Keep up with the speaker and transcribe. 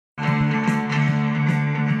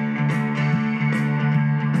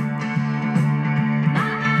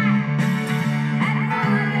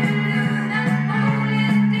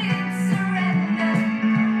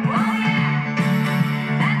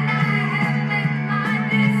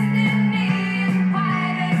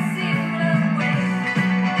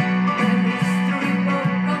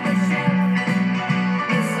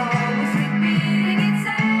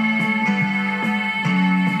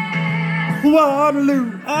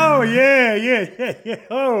Oh, yeah.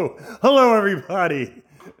 Oh, hello, everybody.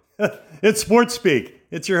 It's Sports Speak.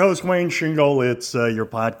 It's your host, Wayne Shingola. It's your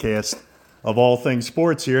podcast of all things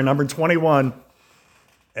sports here, number 21.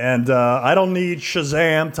 And I don't need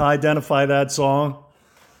Shazam to identify that song.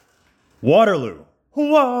 Waterloo.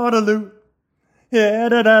 Waterloo. Yeah,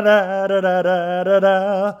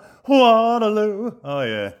 da-da-da-da-da-da-da. Waterloo. Oh,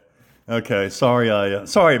 yeah. Okay, sorry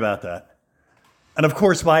about that. And, of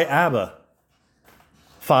course, by Abba.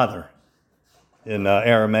 Father. In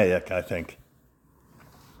Aramaic, I think.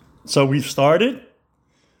 So we've started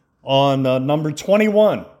on number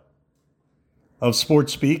 21 of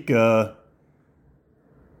Sports Speak, of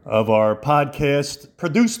our podcast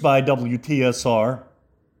produced by WTSR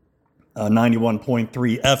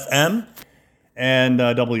 91.3 FM and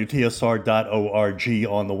WTSR.org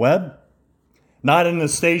on the web. Not in the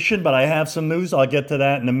station, but I have some news. I'll get to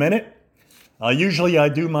that in a minute. Usually I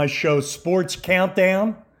do my show Sports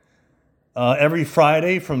Countdown every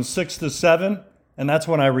Friday from 6 to 7. And that's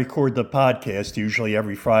when I record the podcast, usually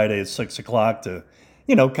every Friday at 6 o'clock to,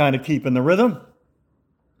 kind of keep in the rhythm.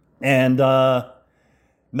 And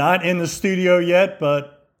not in the studio yet,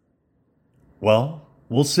 but, well,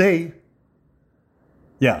 we'll see.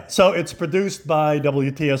 Yeah, so it's produced by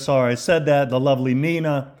WTSR. I said that. The lovely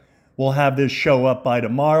Nina will have this show up by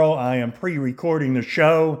tomorrow. I am pre-recording the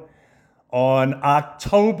show on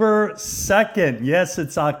October 2nd. Yes,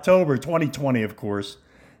 it's October 2020, of course.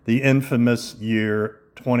 The infamous year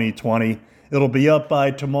 2020. It'll be up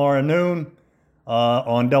by tomorrow noon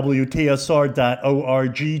on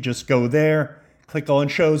WTSR.org. Just go there, click on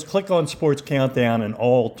shows, click on Sports Countdown, and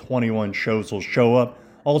all 21 shows will show up.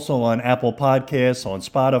 Also on Apple Podcasts, on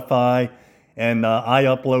Spotify, and I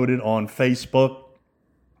upload it on Facebook.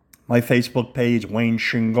 My Facebook page, Wayne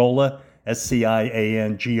Shingola,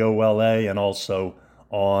 SCIANGOLA, and also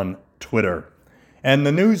on Twitter. And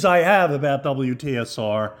the news I have about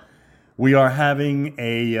WTSR, we are having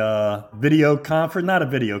a video conference, not a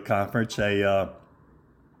video conference, a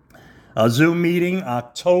Zoom meeting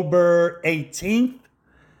October 18th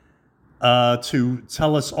to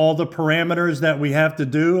tell us all the parameters that we have to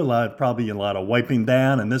do, probably a lot of wiping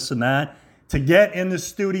down and this and that, to get in the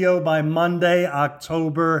studio by Monday,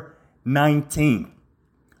 October 19th.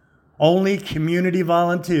 Only community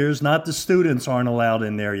volunteers, not the students, aren't allowed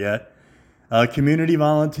in there yet. Community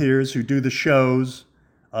volunteers who do the shows,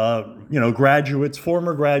 graduates,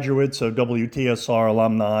 former graduates of WTSR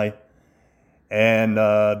alumni, and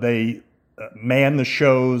they man the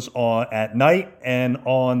shows at night and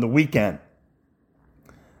on the weekend.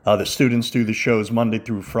 The students do the shows Monday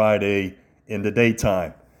through Friday in the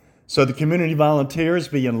daytime. So the community volunteers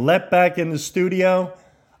being let back in the studio.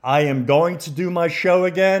 I am going to do my show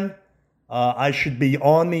again. I should be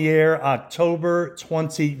on the air October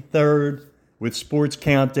 23rd. With Sports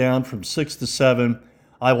Countdown from 6 to 7.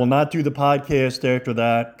 I will not do the podcast after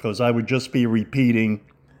that because I would just be repeating,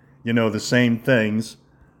 the same things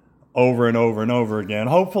over and over and over again.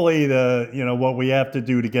 Hopefully, what we have to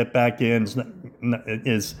do to get back in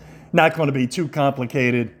is not going to be too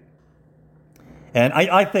complicated. And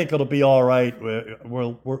I think it'll be all right.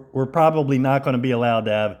 We're probably not going to be allowed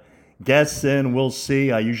to have guests in. We'll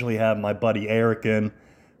see. I usually have my buddy Eric in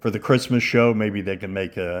for the Christmas show. Maybe they can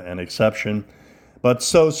make an exception. But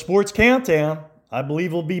so Sports Countdown, I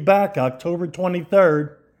believe will be back October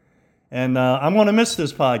 23rd. And I'm going to miss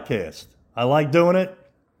this podcast. I like doing it.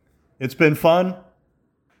 It's been fun.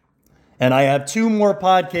 And I have 2 more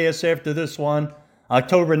podcasts after this one,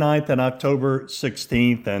 October 9th and October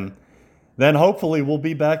 16th. And then hopefully we'll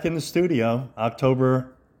be back in the studio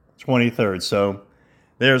October 23rd. So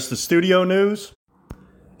there's the studio news.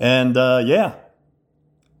 And yeah.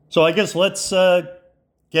 So I guess let's get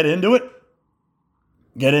into it.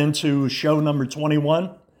 Get into show number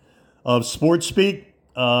 21 of Sports Speak.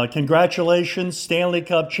 Congratulations, Stanley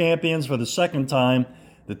Cup champions for the second time.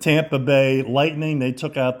 The Tampa Bay Lightning, they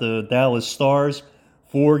took out the Dallas Stars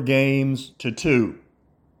 4-2.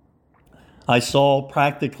 I saw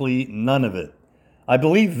practically none of it. I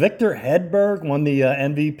believe Victor Hedberg won the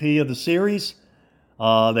MVP of the series.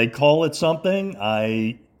 They call it something.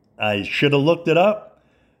 I should have looked it up.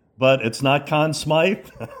 But it's not Conn Smythe.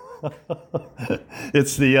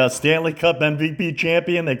 It's the Stanley Cup MVP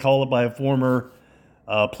champion. They call it by a former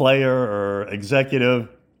player or executive.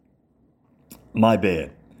 My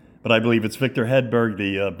bad. But I believe it's Victor Hedberg,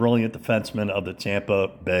 the brilliant defenseman of the Tampa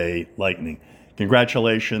Bay Lightning.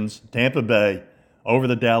 Congratulations, Tampa Bay, over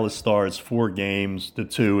the Dallas Stars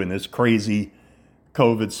 4-2 in this crazy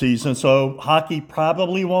COVID season. So hockey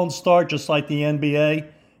probably won't start, just like the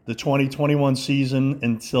NBA, the 2021 season,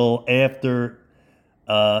 until after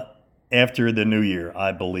after the new year,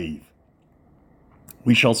 I believe.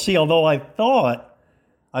 We shall see, although I thought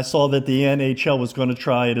I saw that the NHL was going to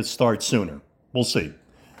try to start sooner. We'll see.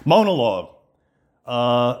 Monologue.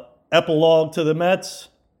 Epilogue to the Mets.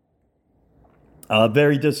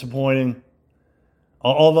 Very disappointing.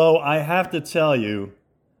 Although I have to tell you,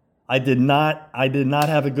 I did not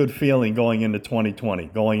have a good feeling going into 2020,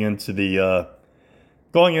 going into the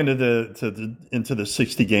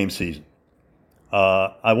 60-game season.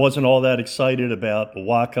 I wasn't all that excited about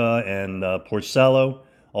Wacha and Porcello.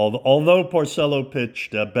 Although Porcello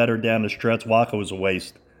pitched better down the stretch, Wacha was a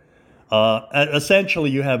waste. Essentially,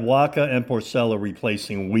 you have Wacha and Porcello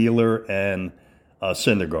replacing Wheeler and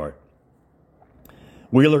Syndergaard.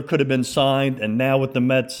 Wheeler could have been signed, and now with the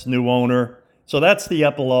Mets' new owner. So that's the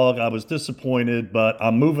epilogue. I was disappointed, but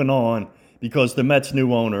I'm moving on because the Mets'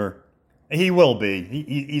 new owner, he will be.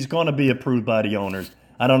 He's going to be approved by the owners.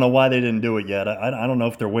 I don't know why they didn't do it yet. I don't know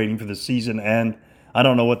if they're waiting for the season end. I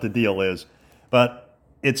don't know what the deal is. But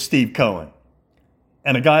it's Steve Cohen.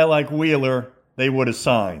 And a guy like Wheeler, they would have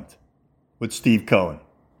signed with Steve Cohen,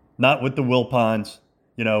 not with the Wilpons.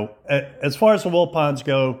 You know, as far as the Wilpons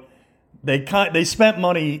go, they spent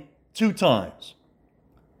money 2 times.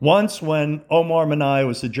 Once when Omar Minaya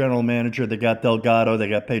was the general manager, they got Delgado, they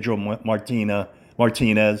got Pedro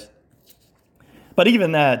Martinez. But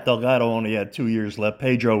even that, Delgado only had 2 years left.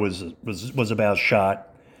 Pedro was about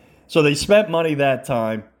shot. So they spent money that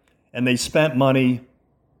time, and they spent money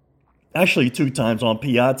actually 2 times on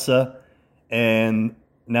Piazza, and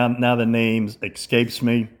now the name escapes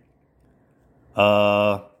me.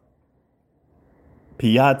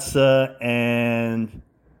 Piazza and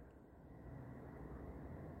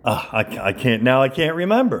I can't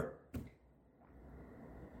remember.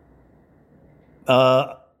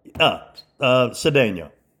 Cedeno,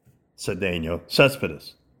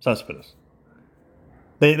 Cespedes.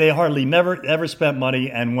 They hardly never ever spent money,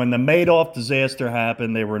 and when the Madoff disaster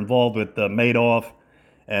happened, they were involved with the Madoff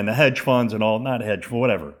and the hedge funds and all, not hedge,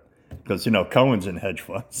 whatever, because Cohen's in hedge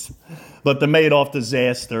funds, but the Madoff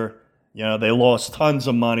disaster. They lost tons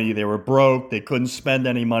of money. They were broke. They couldn't spend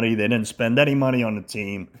any money. They didn't spend any money on the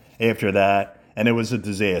team after that, and it was a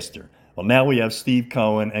disaster. Well, now we have Steve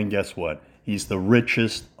Cohen, and guess what? He's the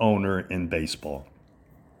richest owner in baseball.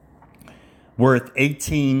 Worth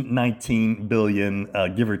 18, 19 billion,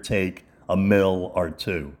 give or take a mil or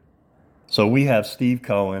two. So we have Steve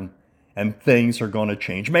Cohen, and things are going to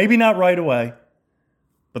change. Maybe not right away,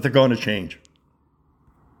 but they're going to change.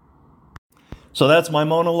 So that's my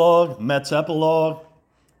monologue, Mets epilogue.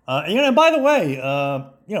 And by the way,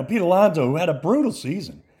 Pete Alonso, who had a brutal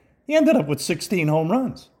season, he ended up with 16 home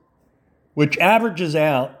runs, which averages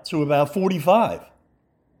out to about 45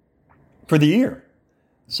 for the year.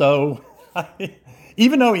 So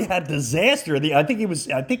even though he had disaster, I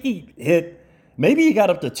think he hit, maybe he got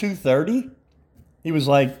up to 230. He was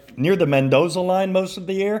like near the Mendoza line most of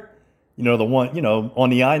the year. The one, on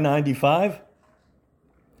the I-95.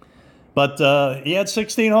 But he had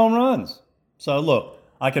 16 home runs. So look,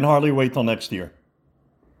 I can hardly wait till next year.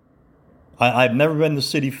 I've never been to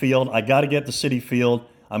Citi Field. I got to get to Citi Field.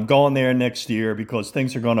 I'm going there next year because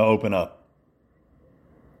things are going to open up.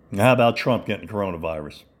 And how about Trump getting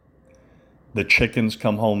coronavirus? The chickens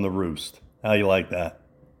come home to roost. How you like that?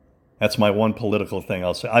 That's my one political thing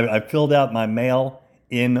I'll say. I filled out my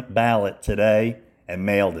mail-in ballot today and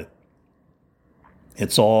mailed it.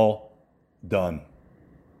 It's all done.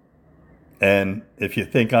 And if you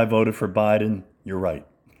think I voted for Biden, you're right.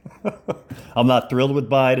 I'm not thrilled with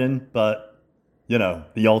Biden, but,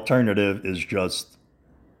 the alternative is just,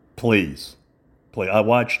 please. I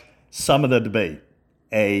watched some of the debate,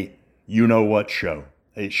 a you-know-what show,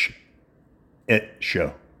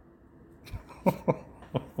 show.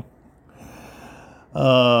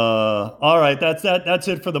 All right, that's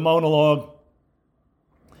it for the monologue.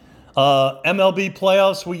 MLB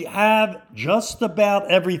playoffs, we have just about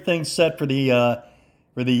everything set for the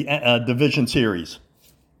division series.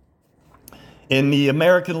 In the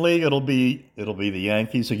American League, it'll be the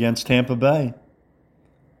Yankees against Tampa Bay.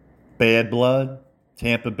 Bad blood.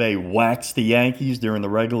 Tampa Bay waxed the Yankees during the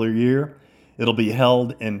regular year. It'll be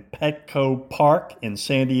held in Petco Park in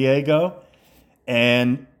San Diego,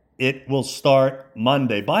 and it will start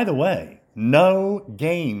Monday. By the way, no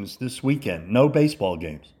games this weekend, no baseball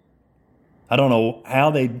games. I don't know how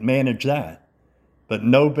they managed that, but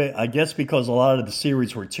I guess because a lot of the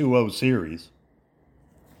series were 2-0 series.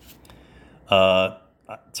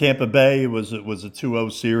 Tampa Bay was a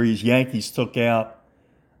 2-0 series. Yankees took out.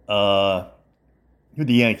 Who'd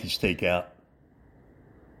the Yankees take out?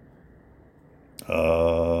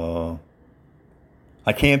 I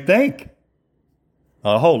can't think.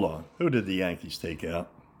 Hold on. Who did the Yankees take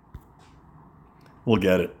out? We'll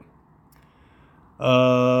get it.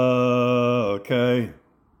 Okay.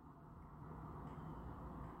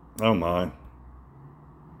 Oh, my.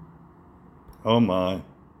 Oh, my.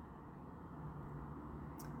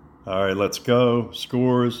 All right, let's go.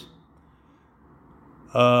 Scores.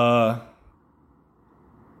 Okay.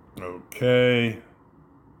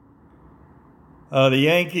 The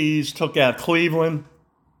Yankees took out Cleveland.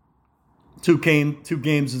 Two games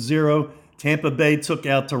to 0. Tampa Bay took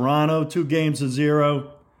out Toronto. 2 games to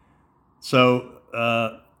 0. So,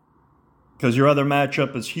 because your other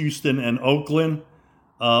matchup is Houston and Oakland.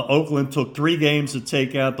 Oakland took 3 games to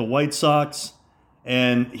take out the White Sox.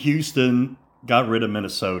 And Houston got rid of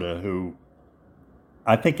Minnesota, who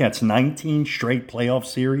I think that's 19 straight playoff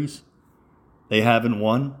series they haven't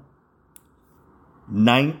won.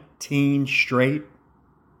 19 straight.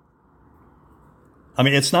 I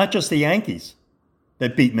mean, it's not just the Yankees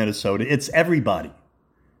that beat Minnesota. It's everybody.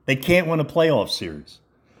 They can't win a playoff series.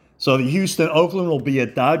 So the Houston-Oakland will be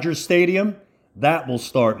at Dodger Stadium. That will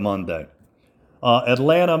start Monday.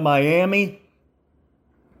 Atlanta-Miami.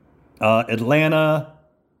 Atlanta.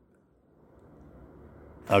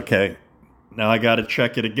 Okay. Now I got to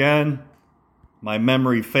check it again. My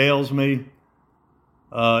memory fails me.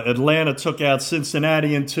 Atlanta took out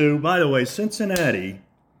Cincinnati in 2. By the way, Cincinnati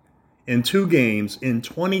in 2 games, in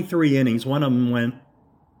 23 innings, one of them went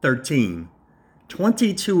 13.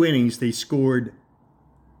 22 innings, they scored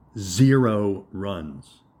 0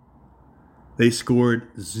 runs. They scored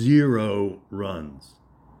 0 runs.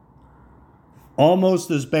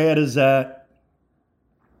 Almost as bad as that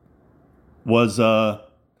was the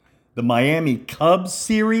Miami Cubs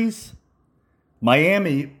series.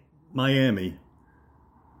 Miami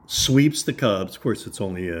sweeps the Cubs. Of course, it's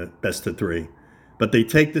only a best of 3. But they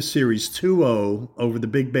take the series 2-0 over the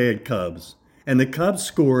big bad Cubs. And the Cubs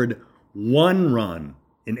scored 1 run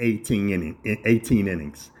in 18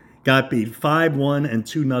 innings. Got beat 5-1 and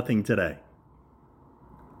 2-0 today.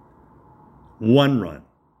 1 run.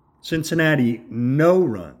 Cincinnati, no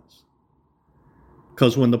runs.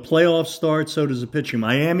 Because when the playoffs start, so does the pitching.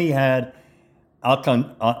 Miami had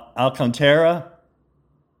Alcantara,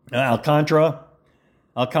 and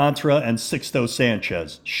Sixto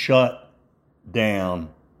Sanchez shut down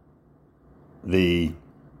the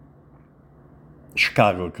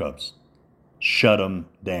Chicago Cubs. Shut them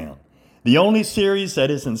down. The only series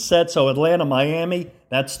that isn't set, so Atlanta-Miami,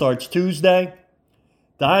 that starts Tuesday.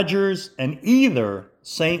 Dodgers and either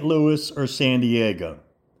St. Louis or San Diego.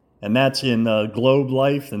 And that's in Globe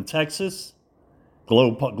Life in Texas,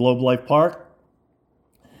 Globe Life Park.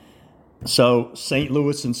 So St.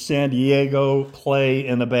 Louis and San Diego play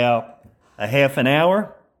in about a half an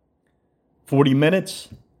hour, 40 minutes.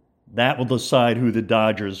 That will decide who the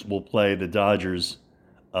Dodgers will play. The Dodgers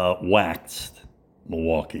waxed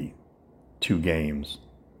Milwaukee 2 games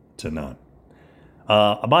to none.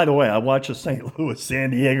 By the way, I watched a St.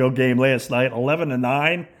 Louis-San Diego game last night,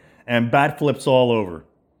 11-9, and bat flips all over.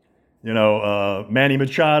 You know, Manny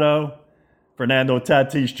Machado, Fernando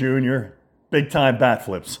Tatis Jr., big-time bat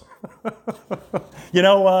flips. You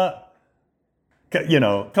know what?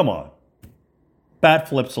 Come on. Bat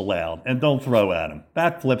flips allowed, and don't throw at them.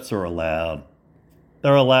 Bat flips are allowed.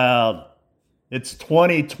 They're allowed. It's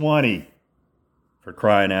 2020, for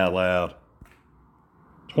crying out loud.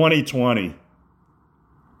 2020.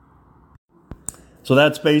 So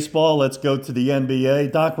that's baseball. Let's go to the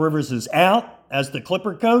NBA. Doc Rivers is out as the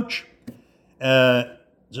Clipper coach. I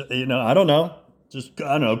don't know.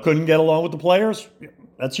 Couldn't get along with the players.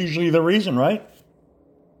 That's usually the reason, right?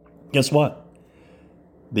 Guess what?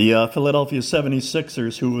 The Philadelphia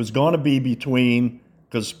 76ers, who was going to be between,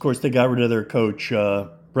 because of course they got rid of their coach,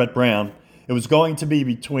 Brett Brown. It was going to be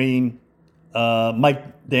between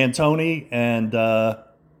Mike D'Antoni and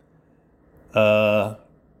Tyronn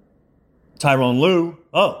Lue.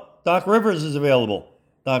 Oh, Doc Rivers is available.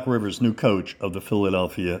 Doc Rivers, new coach of the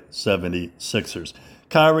Philadelphia 76ers.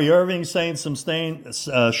 Kyrie Irving saying some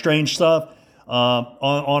strange stuff.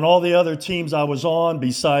 On all the other teams I was on,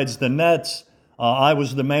 besides the Nets, I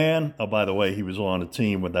was the man. Oh, by the way, he was on a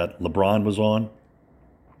team that LeBron was on,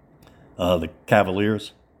 the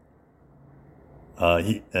Cavaliers.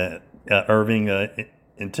 Irving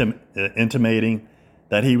intimating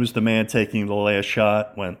that he was the man taking the last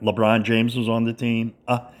shot when LeBron James was on the team.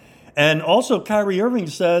 And also Kyrie Irving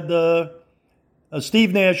said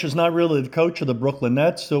Steve Nash is not really the coach of the Brooklyn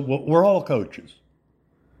Nets, so we're all coaches.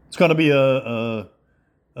 It's going to be a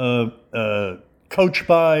coach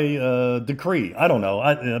by decree. I don't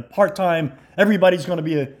know. Part-time, everybody's going to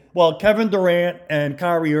be Kevin Durant and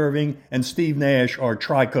Kyrie Irving and Steve Nash are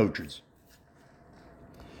tri-coaches.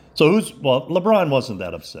 So LeBron wasn't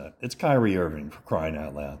that upset. It's Kyrie Irving, for crying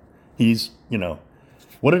out loud. He's,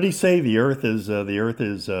 what did he say? The earth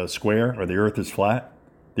is square, or the earth is flat?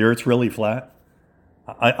 The earth's really flat?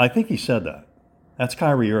 I think he said that. That's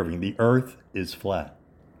Kyrie Irving. The earth is flat.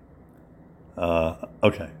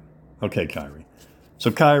 Okay. Okay, Kyrie.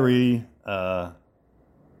 So Kyrie, I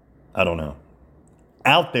don't know.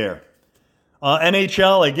 Out there.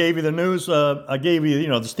 NHL, I gave you the news. I gave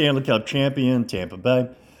you, the Stanley Cup champion, Tampa Bay.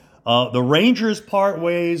 The Rangers part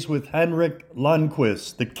ways with Henrik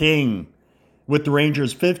Lundqvist, the king, with the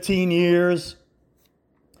Rangers 15 years.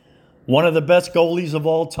 One of the best goalies of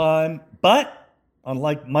all time. But,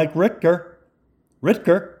 unlike Mike Rittker,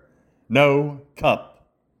 no cup.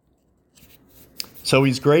 So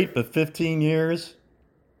he's great, but 15 years,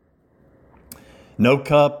 no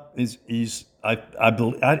cup.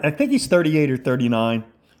 I think he's 38 or 39.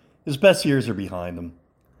 His best years are behind him.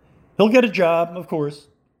 He'll get a job, of course.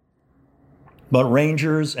 But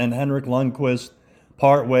Rangers and Henrik Lundqvist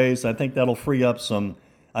part ways. I think that'll free up some.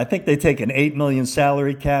 I think they take an $8 million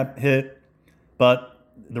salary cap hit. But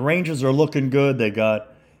the Rangers are looking good. They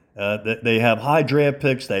have high draft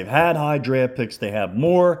picks. They've had high draft picks. They have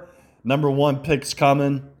more number one picks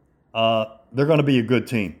coming. They're going to be a good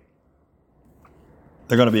team.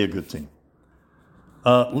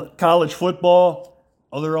 College football,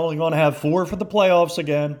 they're only going to have 4 for the playoffs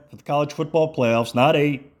again, for the college football playoffs, not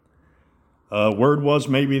 8. Word was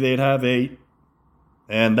maybe they'd have 8,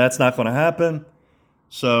 and that's not going to happen.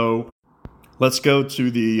 So let's go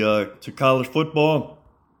to college football,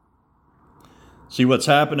 see what's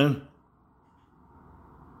happening.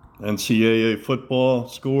 NCAA football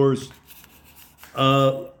scores.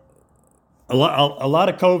 A lot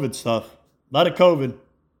of COVID stuff. A lot of COVID.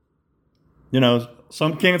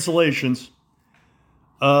 Some cancellations.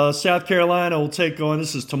 South Carolina will take on,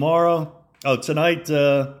 this is tomorrow. Tonight,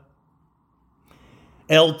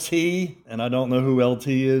 LT, and I don't know who LT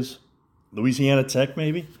is. Louisiana Tech,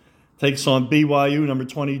 maybe? Takes on BYU, number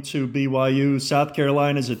 22 BYU. South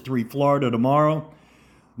Carolina's at 3 Florida tomorrow.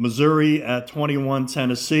 Missouri at 21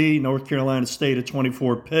 Tennessee. North Carolina State at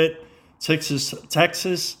 24 Pitt.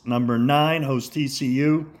 Texas, number 9, hosts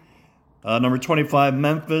TCU. Number 25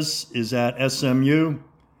 Memphis is at SMU.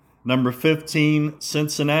 Number 15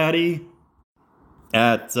 Cincinnati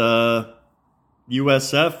at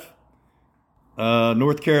USF.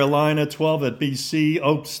 North Carolina 12 at BC.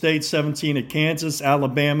 Oak State 17 at Kansas.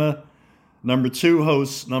 Alabama, number 2,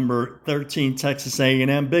 hosts number 13 Texas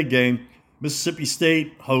A&M. Big game. Mississippi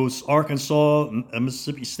State hosts Arkansas.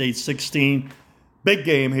 Mississippi State 16. Big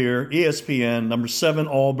game here. ESPN, number 7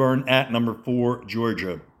 Auburn at number 4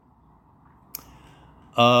 Georgia.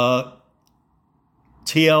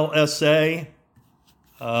 TLSA,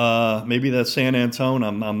 maybe that's San Antonio.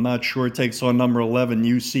 I'm not sure. It takes on number 11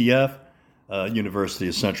 UCF, University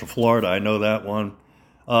of Central Florida. I know that one.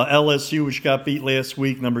 LSU, which got beat last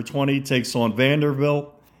week, number 20, takes on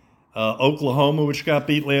Vanderbilt. Oklahoma, which got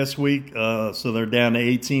beat last week, so they're down to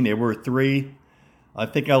 18. They were 3. I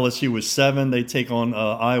think LSU was 7. They take on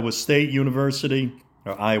Iowa State University,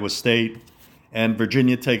 or Iowa State. And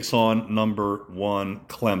Virginia takes on number 1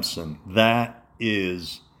 Clemson. That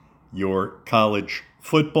is your college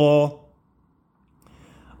football.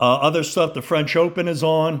 Other stuff, the French Open is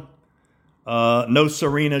on. No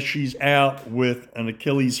Serena, she's out with an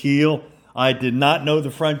Achilles heel. I did not know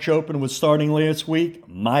the French Open was starting last week.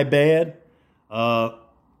 My bad. Let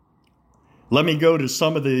me go to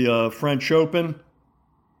some of the French Open.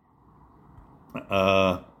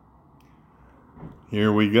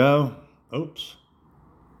 Here we go. Oops.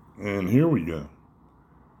 And here we go.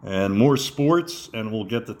 And more sports, and we'll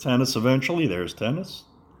get to tennis eventually. There's tennis.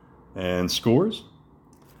 And scores.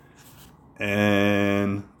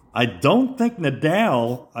 And I don't think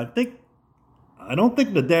Nadal,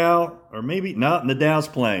 or maybe not, Nadal's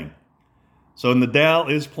playing. So Nadal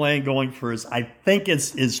is playing, going for his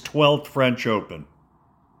 12th French Open.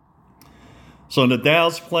 So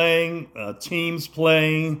Nadal's playing, team's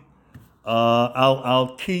playing.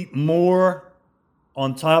 I'll keep more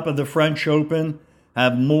on top of the French Open.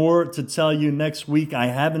 Have more to tell you next week. I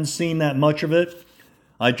haven't seen that much of it.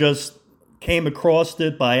 I just came across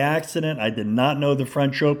it by accident. I did not know the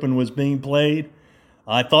French Open was being played.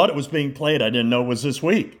 I thought it was being played. I didn't know it was this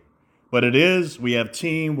week. But it is. We have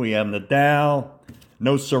team. We have Nadal.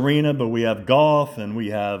 No Serena, but we have golf. And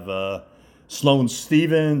we have Sloane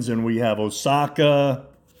Stephens. And we have Osaka.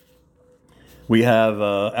 We have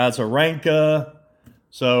Azarenka.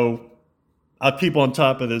 So I'll keep on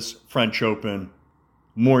top of this French Open.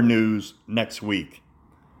 More news next week.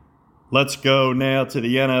 Let's go now to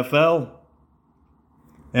the NFL.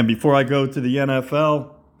 And before I go to the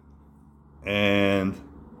NFL, And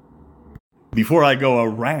before I go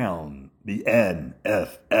around the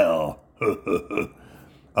NFL,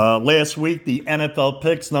 last week, the NFL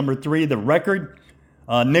picks, number 3, the record.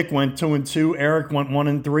 Nick went 2-2, Eric went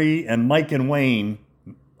 1-3, and Mike and Wayne,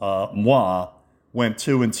 moi, went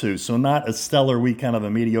 2-2. So not a stellar week, kind of a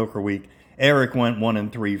mediocre week. Eric went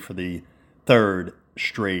 1-3 for the third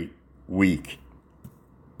straight week.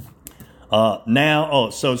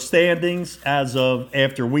 So standings as of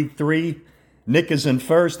after week 3. Nick is in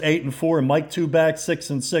first, 8-4. Mike 2 back,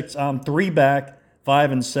 6-6. I'm 3 back,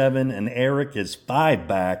 5-7, and Eric is 5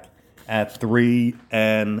 back at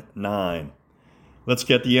 3-9. Let's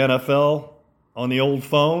get the NFL on the old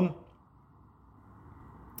phone.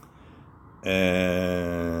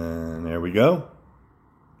 And there we go.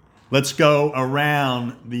 Let's go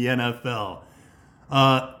around the NFL.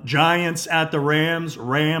 Giants at the Rams.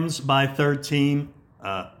 Rams by 13.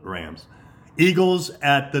 Rams. Eagles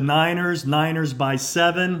at the Niners. Niners by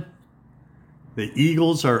 7. The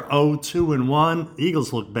Eagles are 0-2-1.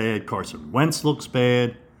 Eagles look bad. Carson Wentz looks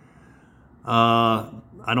bad.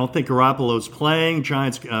 I don't think Garoppolo's playing.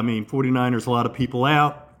 49ers, a lot of people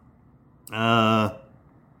out.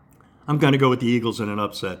 I'm going to go with the Eagles in an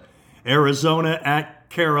upset. Arizona at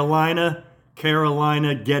Carolina.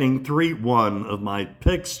 Carolina getting 3-1 of my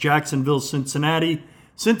picks. Jacksonville, Cincinnati.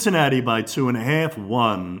 Cincinnati by 2.5,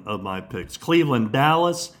 1 of my picks. Cleveland,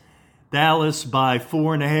 Dallas. Dallas by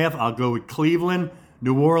 4.5. I'll go with Cleveland.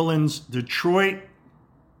 New Orleans, Detroit.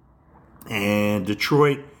 And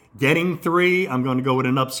Detroit getting 3. I'm going to go with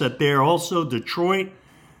an upset there also. Detroit.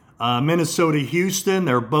 Minnesota, Houston.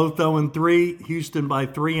 They're both 0-3. Houston by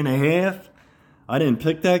 3.5. I didn't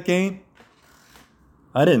pick that game.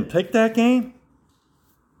 Oh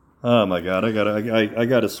my God! I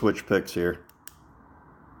gotta switch picks here.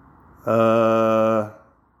 All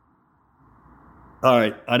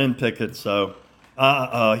right, I didn't pick it. So,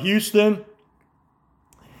 Houston,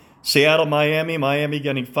 Seattle, Miami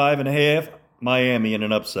getting 5.5. Miami in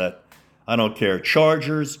an upset. I don't care.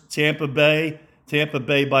 Chargers, Tampa Bay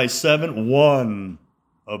by 7. 1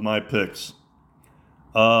 of my picks.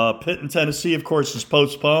 Pitt and Tennessee, of course, is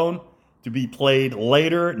postponed to be played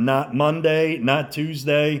later, not Monday, not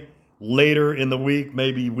Tuesday, later in the week,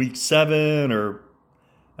 maybe week 7, or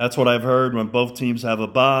that's what I've heard, when both teams have a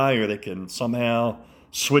bye, or they can somehow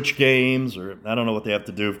switch games, or I don't know what they have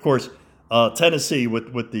to do. Of course, Tennessee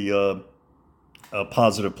with the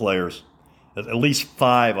positive players, at least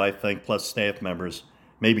 5, I think, plus staff members,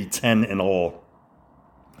 maybe 10 in all.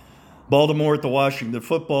 Baltimore at the Washington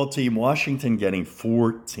football team. Washington getting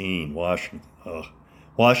 14.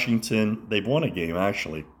 Washington, they've won a game,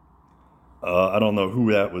 actually. I don't know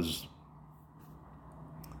who that was.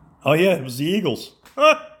 Oh, yeah, it was the Eagles.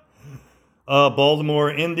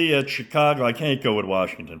 Baltimore, Indy at Chicago. I can't go with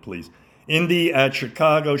Washington, please. Indy at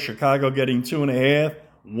Chicago. Chicago getting 2.5.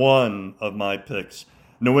 1 of my picks.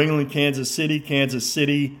 New England, Kansas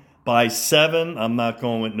City by 7. I'm not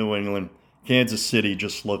going with New England. Kansas City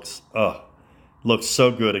just looks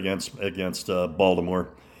so good against Baltimore.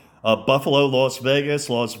 Buffalo, Las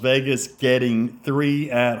Vegas getting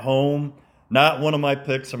 3 at home. Not one of my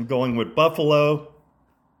picks. I'm going with Buffalo.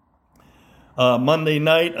 Monday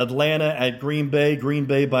night, Atlanta at Green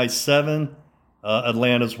Bay by 7.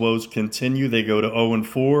 Atlanta's woes continue. They go to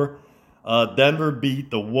 0-4. Denver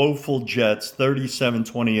beat the woeful Jets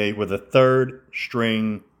 37-28 with a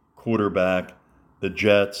third-string quarterback. The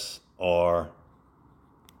Jets are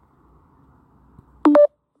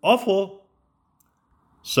awful.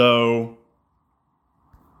 So,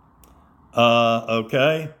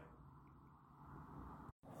 okay.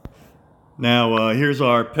 Now, here's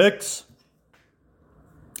our picks.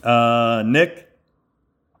 Nick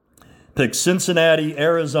picked Cincinnati,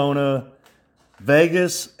 Arizona,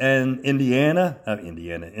 Vegas, and Indianapolis,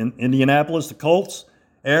 the Colts.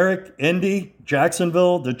 Eric, Indy,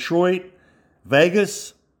 Jacksonville, Detroit,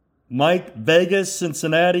 Vegas. Mike, Vegas,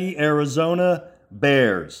 Cincinnati, Arizona,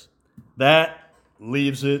 Bears. That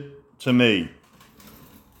leaves it to me.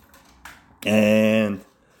 And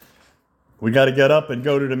we got to get up and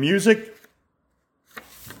go to the music.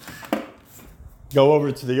 Go over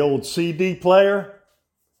to the old CD player.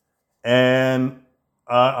 And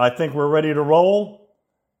I think we're ready to roll.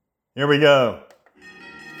 Here we go.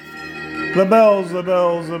 The bells, the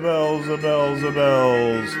bells, the bells, the bells, the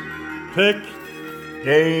bells. Pick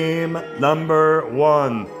game number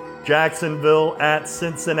 1. Jacksonville at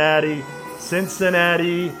Cincinnati.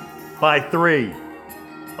 Cincinnati by 3.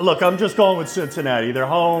 Look, I'm just going with Cincinnati. They're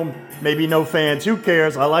home. Maybe no fans. Who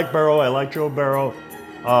cares? I like Burrow. I like Joe Burrow.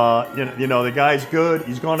 The guy's good.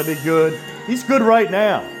 He's going to be good. He's good right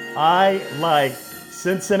now. I like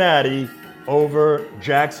Cincinnati over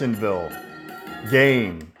Jacksonville.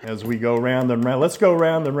 Game as we go round and round. Let's go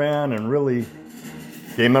round and round and really.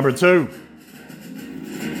 Game number 2.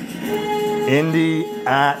 Indy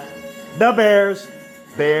at the Bears.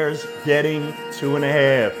 Bears getting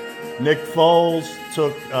 2.5. Nick Foles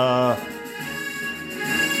took,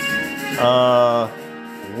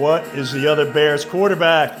 what is the other Bears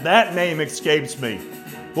quarterback? That name escapes me.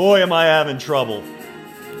 Boy, am I having trouble.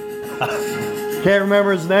 Can't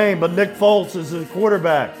remember his name, but Nick Foles is the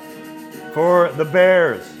quarterback for the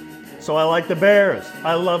Bears. So I like the Bears.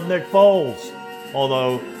 I love Nick Foles.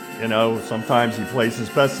 Although, sometimes he plays his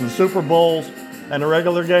best in Super Bowls and a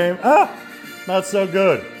regular game. Not so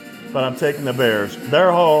good. But I'm taking the Bears.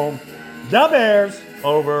 They're home. The Bears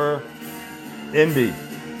over Indy.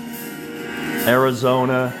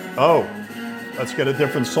 Arizona. Oh, let's get a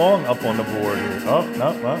different song up on the board here. Oh,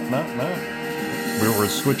 no. We were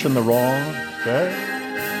switching the wrong. Okay.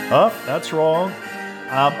 Oh, that's wrong.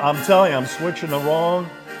 I'm telling you, I'm switching the wrong.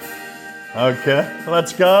 Okay,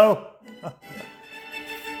 let's go.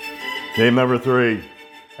 Game number 3.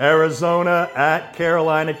 Arizona at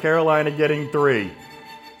Carolina. Carolina getting 3.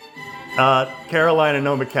 Carolina,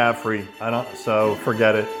 no McCaffrey. So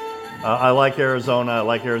forget it. I like Arizona. I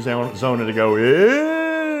like Arizona to go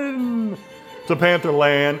in to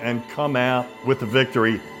Pantherland and come out with the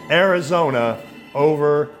victory. Arizona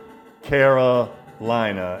over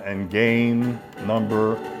Carolina. And game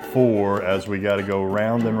number 4, as we got to go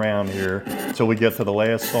round and round here till we get to the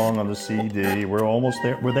last song on the CD. We're almost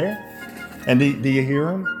there. We're there. And do you hear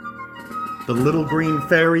them? The little green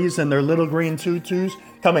fairies and their little green tutus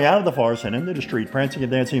coming out of the forest and into the street, prancing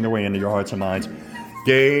and dancing their way into your hearts and minds.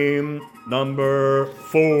 Game number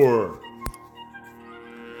 4.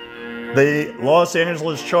 The Los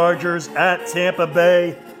Angeles Chargers at Tampa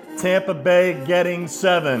Bay. Tampa Bay getting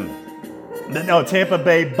 7. No, Tampa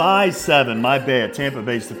Bay by 7. My bad. Tampa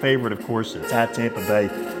Bay's the favorite, of course. It's at Tampa Bay.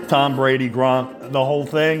 Tom Brady, Gronk, the whole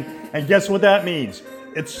thing. And guess what that means?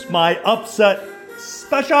 It's my upset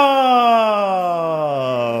special of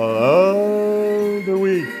the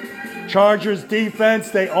week. Chargers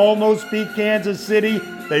defense, they almost beat Kansas City.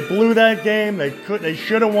 They blew that game. They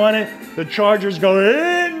should have won it. The Chargers go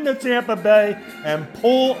into Tampa Bay and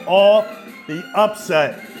pull off the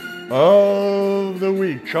upset of the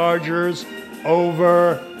week. Chargers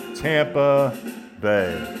over Tampa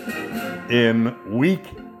Bay in week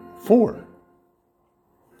 4,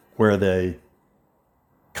 where they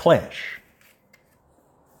clash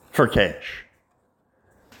for cash.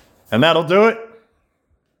 And that'll do it.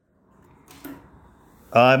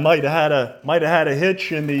 I might have had a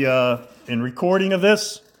hitch in the in recording of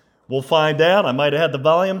this. We'll find out. I might have had the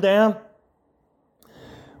volume down.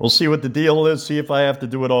 We'll see what the deal is. See if I have to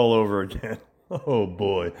do it all over again. Oh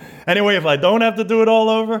boy. Anyway, if I don't have to do it all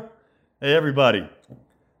over, hey everybody,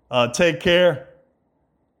 take care.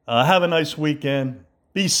 Have a nice weekend.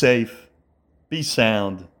 Be safe. Be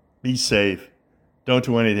sound. Be safe. Don't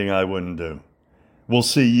do anything I wouldn't do. We'll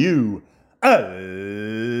see you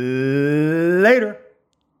later.